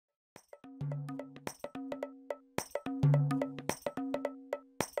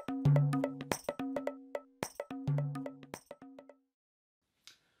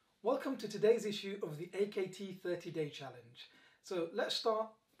Welcome to today's issue of the AKT 30-day challenge. So let's start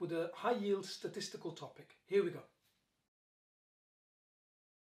with a high yield statistical topic. Here we go.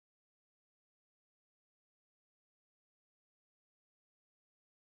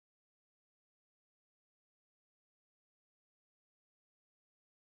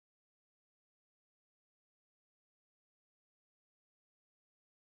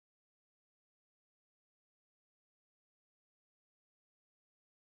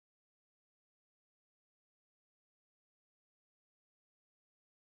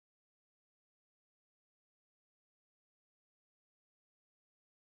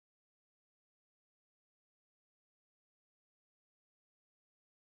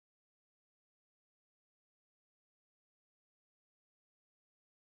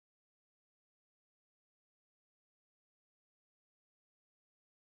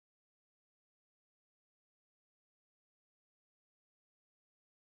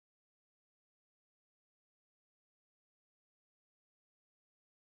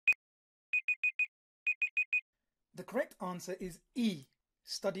 The correct answer is E,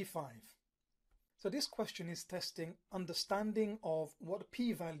 study 5. So this question is testing understanding of what a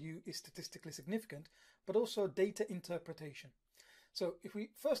p-value is statistically significant, but also data interpretation. So if we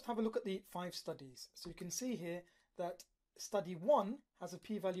first have a look at the 5 studies, so you can see here that study 1 has a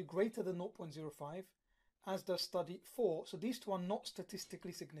p-value greater than 0.05, as does study 4. So these two are not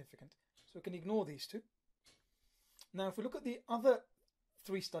statistically significant. So we can ignore these two. Now if we look at the other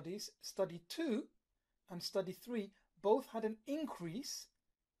 3 studies, study 2 and study 3 both had an increase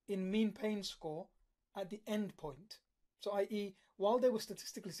in mean pain score at the end point. So i.e., while they were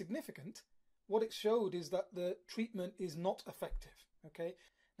statistically significant, what it showed is that the treatment is not effective. Okay.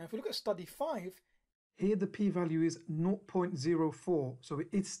 Now if we look at study 5, here the p-value is 0.04, so it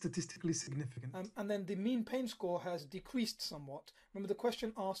is statistically significant. And then the mean pain score has decreased somewhat. Remember, the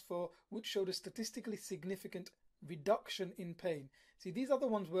question asked for which showed a statistically significant reduction in pain. See, these other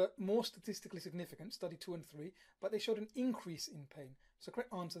ones were more statistically significant, study 2 and 3, but they showed an increase in pain. So the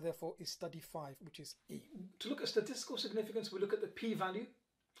correct answer, therefore, is study 5, which is E. To look at statistical significance, we look at the p-value.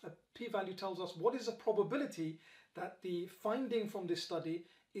 A p-value tells us what is the probability that the finding from this study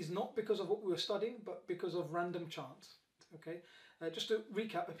is not because of what we were studying, but because of random chance. Okay, just to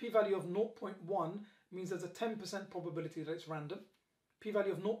recap, a p-value of 0.1 means there's a 10% probability that it's random.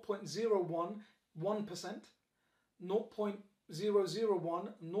 P-value of 0.01, 1%. 0.001,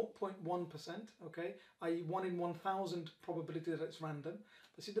 0.1%, okay, i.e. 1 in 1,000 probability that it's random.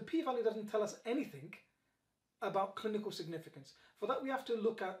 But see, the p-value doesn't tell us anything about clinical significance. For that, we have to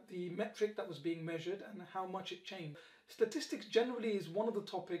look at the metric that was being measured and how much it changed. Statistics generally is one of the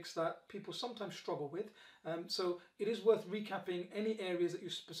topics that people sometimes struggle with. So it is worth recapping any areas that you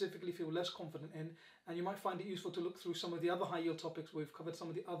specifically feel less confident in, and you might find it useful to look through some of the other high yield topics. We've covered some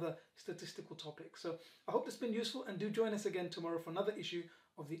of the other statistical topics. So I hope this has been useful, and do join us again tomorrow for another issue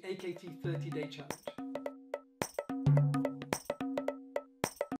of the AKT 30-day challenge.